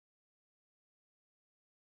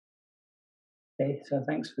Okay, so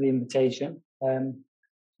thanks for the invitation. I'm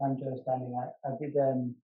Joe Standing. I did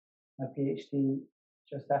my PhD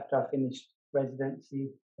just after I finished resident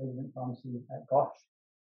pharmacy at Gosh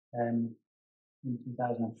in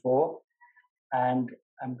 2004, and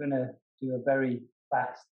I'm going to do a very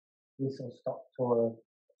fast whistle-stop tour of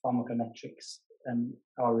pharmacometrics and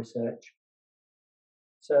our research.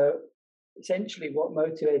 So essentially what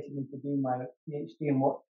motivated me to do my PhD and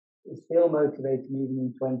what is still motivating me even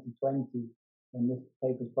in 2020 when this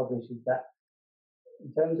paper is published is that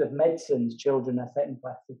in terms of medicines, children are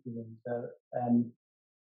second-class citizens. So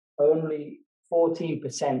only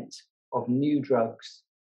 14% of new drugs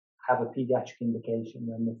have a pediatric indication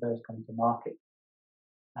when they first come to market.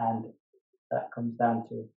 And that comes down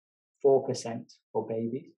to 4% for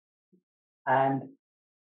babies. And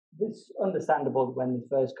this is understandable when they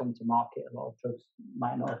first come to market. A lot of drugs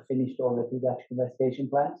might not have finished all their pediatric investigation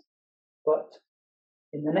plans. But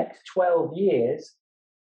in the next 12 years,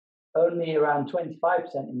 only around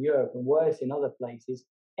 25% in Europe and worse in other places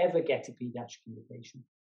ever get a pediatric indication.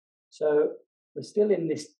 So we're still in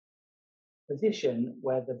this position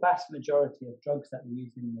where the vast majority of drugs that we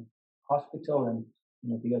use in the hospital, and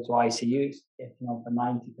if you go to ICUs, getting on for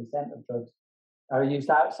 90% of drugs, are used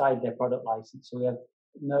outside their product license. So we have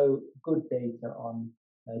no good data on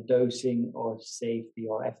dosing or safety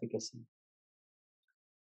or efficacy.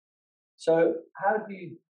 So how do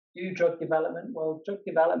you do drug development? Well, drug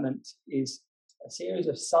development is a series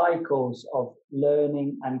of cycles of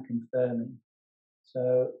learning and confirming.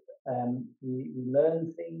 So we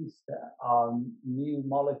learn things that our new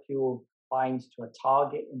molecule binds to a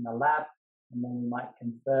target in the lab, and then we might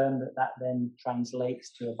confirm that that then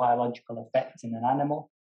translates to a biological effect in an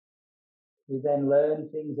animal. We then learn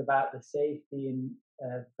things about the safety in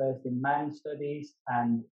first in man studies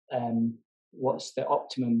and what's the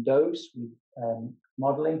optimum dose with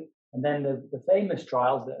modeling. And then the famous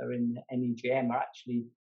trials that are in the NEGM are actually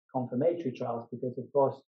confirmatory trials because, of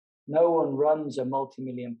course, no one runs a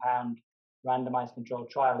multi-million-pound randomized controlled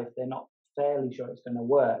trial if they're not fairly sure it's going to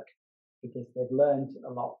work because they've learned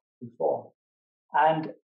a lot before.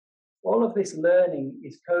 And all of this learning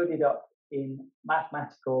is coded up in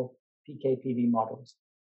mathematical PK/PD models.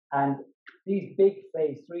 And these big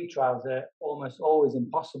phase 3 trials are almost always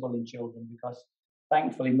impossible in children because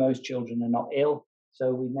thankfully most children are not ill,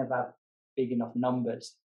 so we never have big enough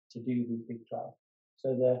numbers to do these big trials.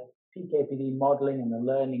 So the PK/PD modeling and the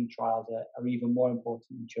learning trials are even more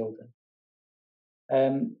important in children.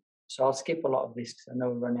 So I'll skip a lot of this because I know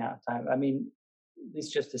we're running out of time. I mean, this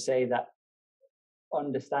is just to say that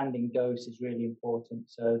understanding dose is really important.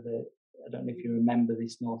 So I don't know if you remember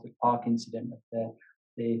this Norfolk Park incident of the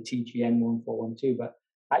TGN 1412, but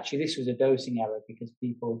actually this was a dosing error because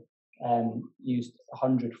people used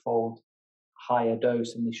 100-fold higher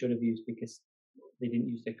dose than they should have used because they didn't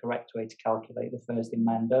use the correct way to calculate the first in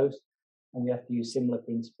man dose, and we have to use similar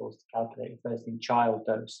principles to calculate the first in child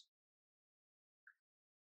dose.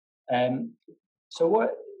 So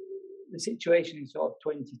what the situation in sort of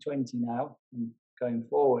 2020 now and going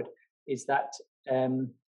forward is that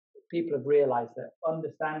people have realized that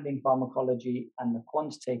understanding pharmacology and the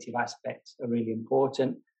quantitative aspects are really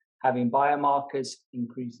important. Having biomarkers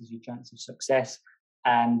increases your chance of success,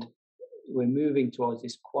 and we're moving towards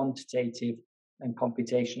this quantitative and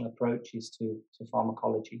computational approaches to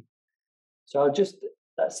pharmacology. So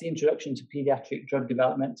that's the introduction to pediatric drug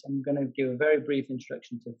development. I'm going to give a very brief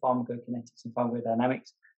introduction to pharmacokinetics and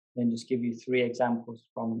pharmacodynamics, then just give you 3 examples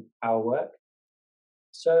from our work.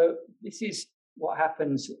 So this is what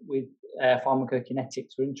happens with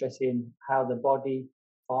pharmacokinetics. We're interested in how the body,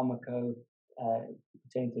 pharmaco,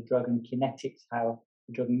 pertaining to drug, and kinetics, how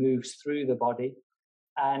the drug moves through the body.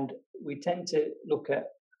 And we tend to look at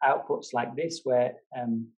outputs like this, where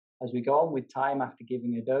as we go on with time after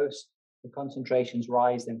giving a dose, the concentrations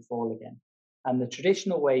rise then fall again. And the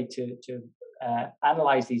traditional way to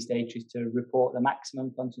analyze these data is to report the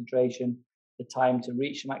maximum concentration, the time to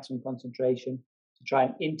reach the maximum concentration, to try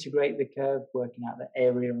and integrate the curve, working out the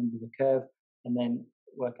area under the curve, and then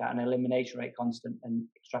work out an elimination rate constant and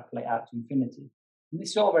extrapolate out to infinity. And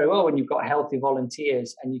this is all very well when you've got healthy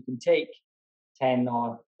volunteers and you can take 10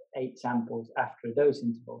 or 8 samples after a dose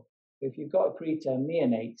interval. But if you've got a preterm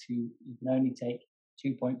neonate who you can only take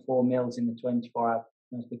 2.4 mils in the 24-hour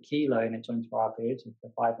mils per kilo in a 24-hour period, so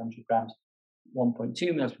for 500 grams,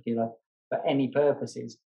 1.2 mils per kilo, for any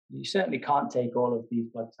purposes, you certainly can't take all of these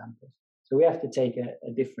blood samples. So we have to take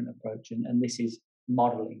a different approach, and this is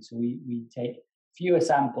modeling. So we take fewer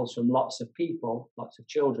samples from lots of people, lots of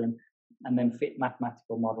children, and then fit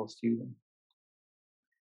mathematical models to them.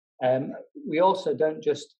 We also don't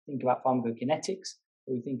just think about pharmacokinetics.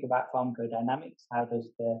 We think about pharmacodynamics. How does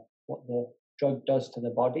what the drug does to the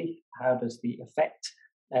body? How does the effect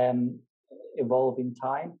evolve in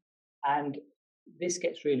time? And this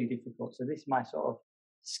gets really difficult. So this is my sort of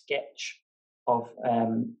sketch of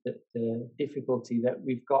the difficulty that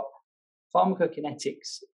we've got.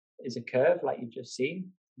 Pharmacokinetics is a curve, like you've just seen,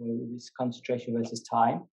 with this concentration versus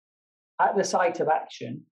time. At the site of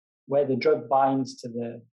action, where the drug binds to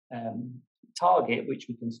the target, which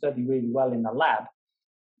we can study really well in the lab,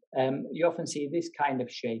 you often see this kind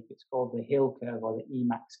of shape. It's called the Hill curve or the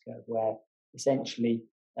Emax curve, where essentially,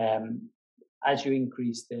 as you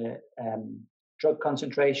increase the drug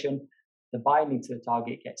concentration, the binding to the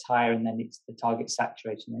target gets higher, and then the target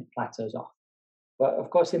saturates and it plateaus off. But of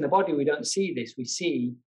course, in the body, we don't see this. We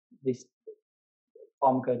see this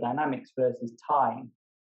pharmacodynamics versus time.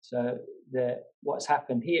 So what's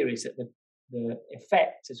happened here is that the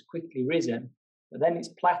effect has quickly risen, but then it's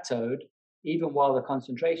plateaued, even while the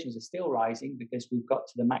concentrations are still rising because we've got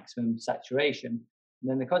to the maximum saturation. And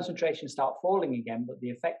then the concentrations start falling again, but the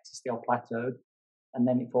effect is still plateaued, and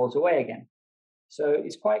then it falls away again. So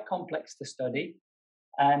it's quite complex to study,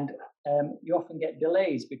 and you often get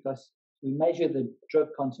delays because we measure the drug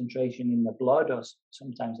concentration in the blood or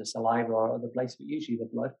sometimes the saliva or other places, but usually the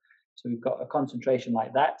blood. So we've got a concentration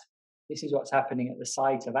like that. This is what's happening at the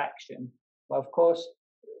site of action. But of course,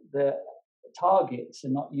 the targets are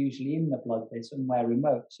not usually in the blood, they're somewhere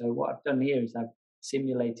remote. So what I've done here is I've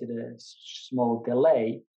simulated a small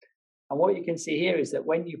delay. And what you can see here is that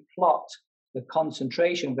when you plot the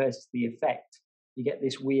concentration versus the effect, you get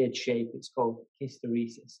this weird shape. It's called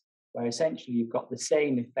hysteresis, where essentially you've got the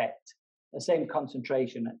same effect, the same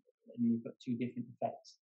concentration, and you've got two different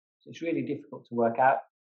effects. So it's really difficult to work out.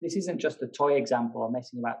 This isn't just a toy example I'm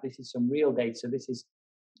messing about. This is some real data. So this is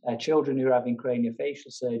children who are having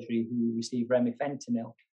craniofacial surgery who receive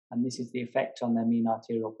remifentanil, and this is the effect on their mean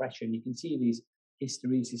arterial pressure. And you can see these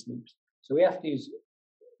hysteresis loops. So we have to use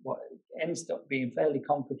what ends up being fairly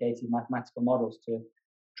complicated mathematical models to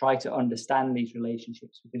try to understand these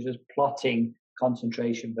relationships, because just plotting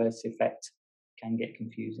concentration versus effect can get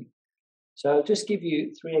confusing. So I'll just give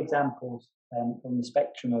you 3 examples from the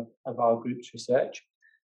spectrum of our group's research.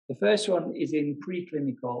 The first one is in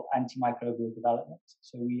preclinical antimicrobial development.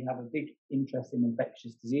 So we have a big interest in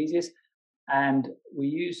infectious diseases, and we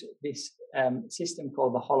use this system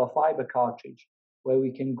called the hollow fibre cartridge, where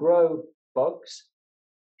we can grow bugs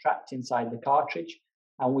trapped inside the cartridge,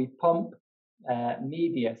 and we pump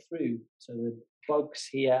media through, so the bugs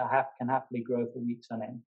here can happily grow for weeks on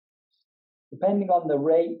end. Depending on the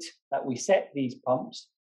rate that we set these pumps,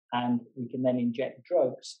 and we can then inject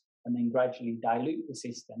drugs and then gradually dilute the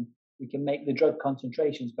system, we can make the drug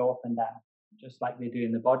concentrations go up and down, just like they do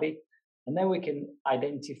in the body. And then we can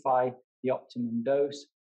identify the optimum dose.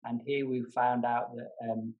 And here we found out that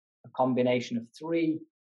a combination of 3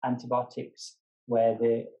 antibiotics where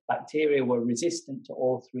the bacteria were resistant to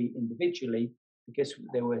all 3 individually, because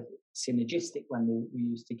they were synergistic when they were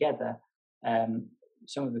used together,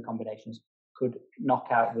 some of the combinations could knock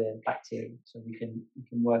out the bacteria. So we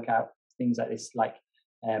can work out things like this, like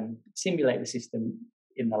simulate the system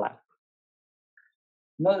in the lab.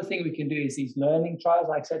 Another thing we can do is these learning trials,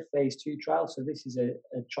 like I said, phase 2 trials. So this is a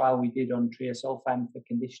trial we did on treosulfan for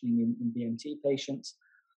conditioning in BMT patients,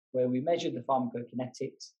 where we measured the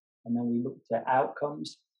pharmacokinetics and then we looked at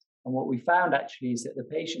outcomes. And what we found actually is that the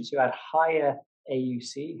patients who had higher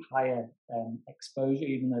AUC, higher exposure,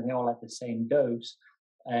 even though they all had the same dose,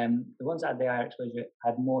 the ones that had the higher exposure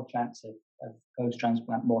had more chance of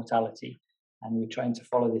post-transplant mortality. And we're trying to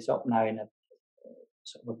follow this up now in a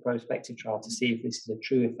sort of a prospective trial to see if this is a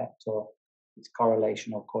true effect or it's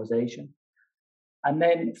correlation or causation. And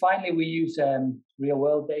then finally, we use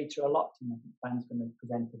real-world data a lot. And I think Fan's going to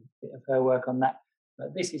present a bit of her work on that.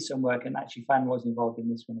 But this is some work, and actually Fan was involved in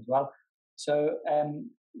this one as well. So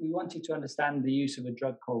we wanted to understand the use of a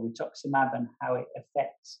drug called Rituximab and how it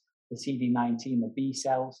affects the CD19, the B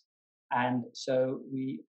cells. And so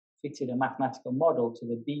we fitted a mathematical model to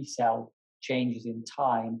the B cell changes in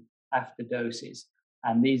time after doses.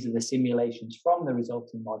 And these are the simulations from the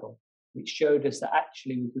resulting model, which showed us that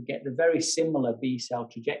actually we could get the very similar B cell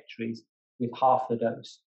trajectories with half the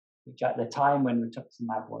dose, which at the time when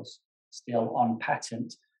Rituximab was still on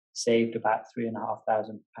patent, saved about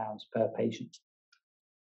 £3,500 per patient.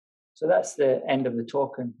 So that's the end of the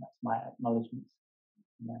talk, and that's my acknowledgements.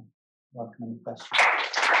 Welcome any questions.